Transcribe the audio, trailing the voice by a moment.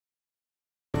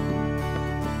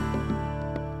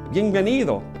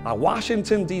Bienvenido a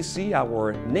Washington, D.C.,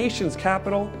 our nation's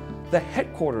capital, the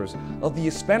headquarters of the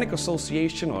Hispanic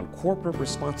Association on Corporate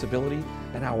Responsibility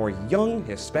and our Young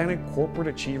Hispanic Corporate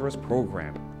Achievers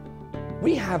program.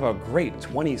 We have a great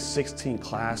 2016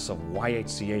 class of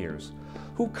YHCAers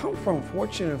who come from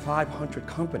Fortune 500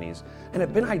 companies and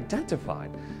have been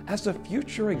identified as the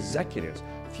future executives,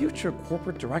 future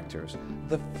corporate directors,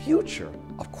 the future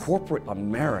of corporate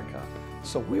America.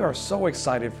 So we are so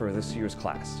excited for this year's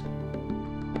class.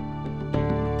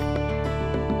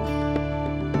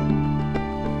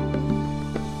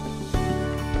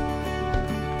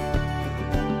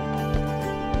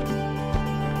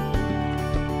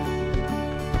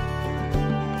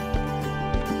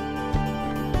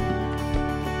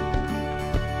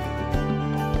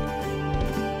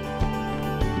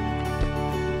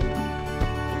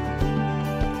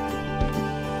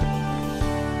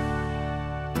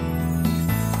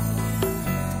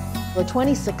 The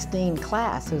 2016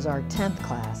 class is our 10th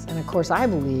class, and of course I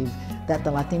believe that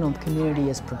the Latino community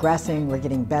is progressing, we're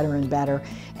getting better and better,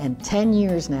 and 10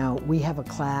 years now we have a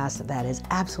class that is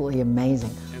absolutely amazing.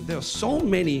 And there are so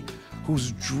many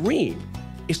whose dream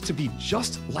is to be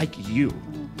just like you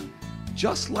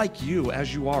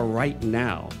as you are right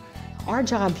now. Our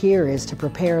job here is to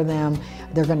prepare them.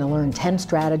 They're going to learn 10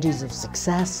 strategies of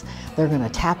success. They're going to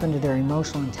tap into their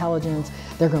emotional intelligence.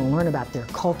 They're going to learn about their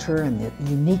culture and the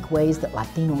unique ways that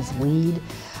Latinos lead.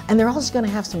 And they're also going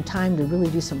to have some time to really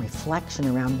do some reflection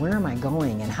around where am I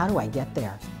going and how do I get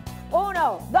there.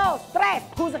 Uno, dos, tres.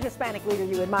 Who's a Hispanic leader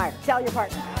you admire? Tell your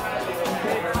partner.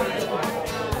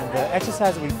 The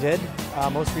exercise we did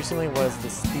most recently was the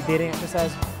speed dating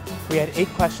exercise. We had 8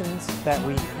 questions that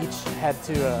we each had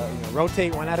to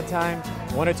rotate one at a time,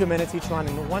 1 or 2 minutes each one.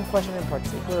 And one question in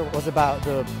particular was about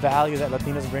the value that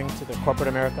Latinos bring to the corporate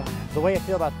America. The way I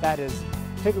feel about that is,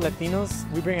 particularly Latinos,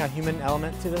 we bring a human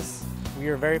element to this. We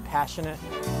are very passionate.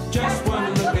 Just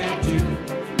want to look at you,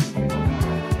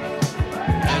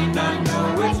 and I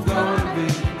know it's going to be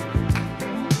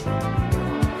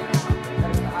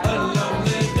a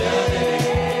lovely day.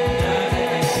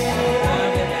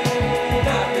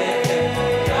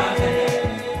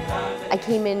 I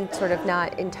came in sort of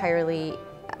not entirely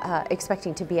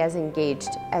expecting to be as engaged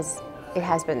as it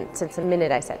has been since the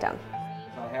minute I sat down.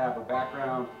 I have a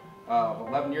background of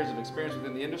 11 years of experience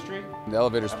within the industry. The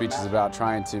elevator speech is about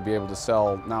trying to be able to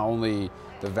sell not only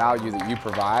the value that you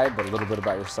provide, but a little bit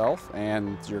about yourself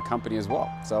and your company as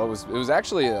well. So it was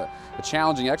actually a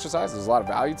challenging exercise. There's a lot of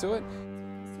value to it.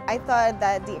 I thought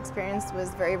that the experience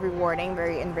was very rewarding,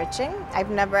 very enriching. I've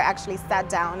never actually sat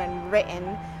down and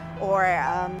written or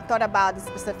thought about the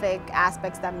specific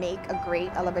aspects that make a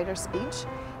great elevator speech.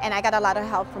 And I got a lot of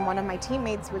help from one of my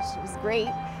teammates, which was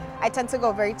great. I tend to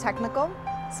go very technical,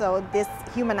 so this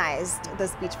humanized the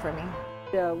speech for me.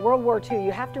 World War II,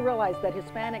 you have to realize that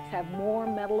Hispanics have more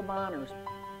Medal of Honors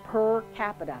per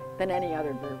capita than any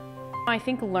other group. I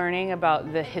think learning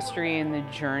about the history and the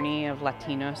journey of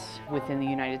Latinos within the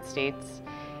United States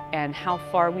and how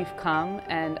far we've come,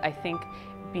 and I think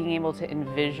being able to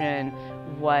envision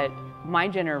what my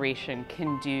generation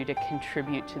can do to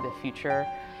contribute to the future.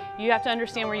 You have to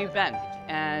understand where you've been,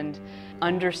 and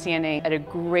understanding at a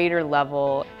greater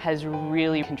level has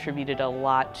really contributed a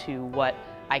lot to what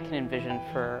I can envision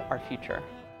for our future.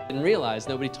 I didn't realize,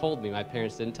 nobody told me, my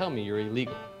parents didn't tell me, you're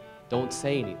illegal. Don't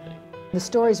say anything. The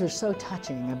stories were so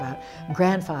touching about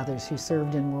grandfathers who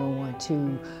served in World War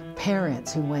II,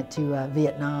 parents who went to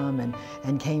Vietnam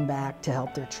and came back to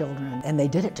help their children, and they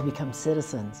did it to become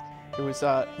citizens. It was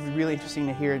really interesting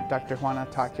to hear Dr. Juana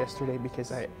talk yesterday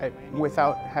because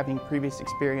without having previous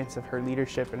experience of her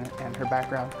leadership and her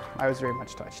background, I was very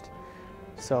much touched.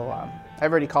 So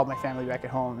I've already called my family back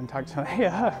at home and talked to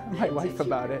my wife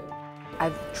about it.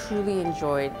 I've truly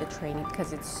enjoyed the training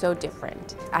because it's so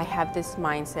different. I have this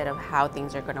mindset of how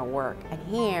things are going to work, and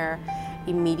here,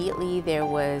 immediately there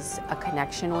was a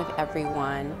connection with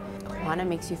everyone. Juana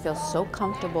makes you feel so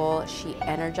comfortable. She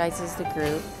energizes the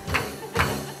group.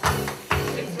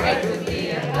 It's great to be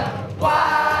in the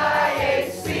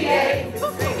YHCA.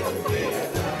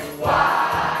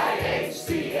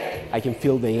 YHCA. I can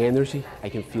feel the energy, I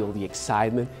can feel the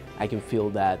excitement, I can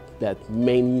feel that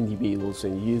many individuals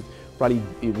and youth, probably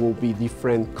it will be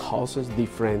different causes,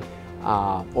 different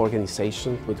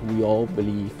organizations, but we all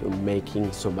believe in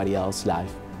making somebody else's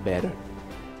life better.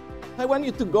 I want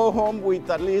you to go home with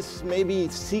at least maybe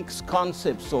 6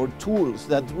 concepts or tools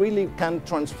that really can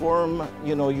transform,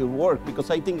 your work, because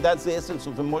I think that's the essence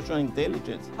of emotional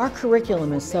intelligence. Our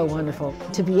curriculum is so wonderful.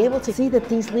 To be able to see that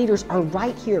these leaders are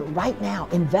right here, right now,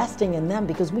 investing in them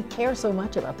because we care so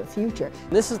much about the future.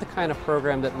 This is the kind of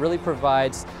program that really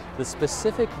provides the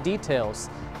specific details.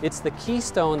 It's the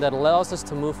keystone that allows us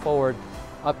to move forward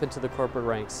up into the corporate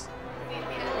ranks.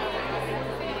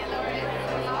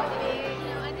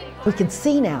 We can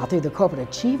see now through the Corporate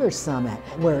Achievers Summit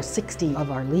where 60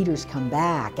 of our leaders come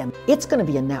back, and it's going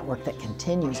to be a network that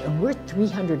continues, and we're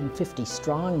 350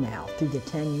 strong now through the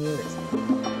 10 years.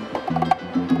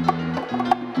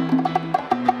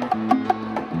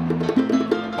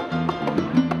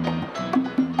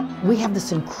 We have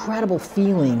this incredible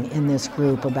feeling in this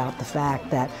group about the fact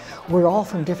that we're all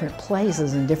from different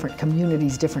places and different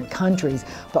communities, different countries,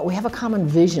 but we have a common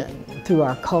vision through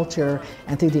our culture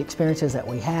and through the experiences that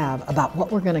we have about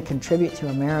what we're going to contribute to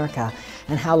America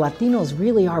and how Latinos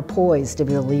really are poised to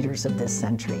be the leaders of this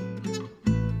century.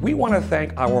 We want to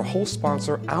thank our host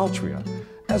sponsor, Altria,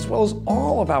 as well as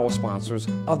all of our sponsors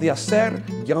of the Hacer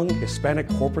Young Hispanic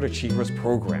Corporate Achievers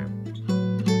program.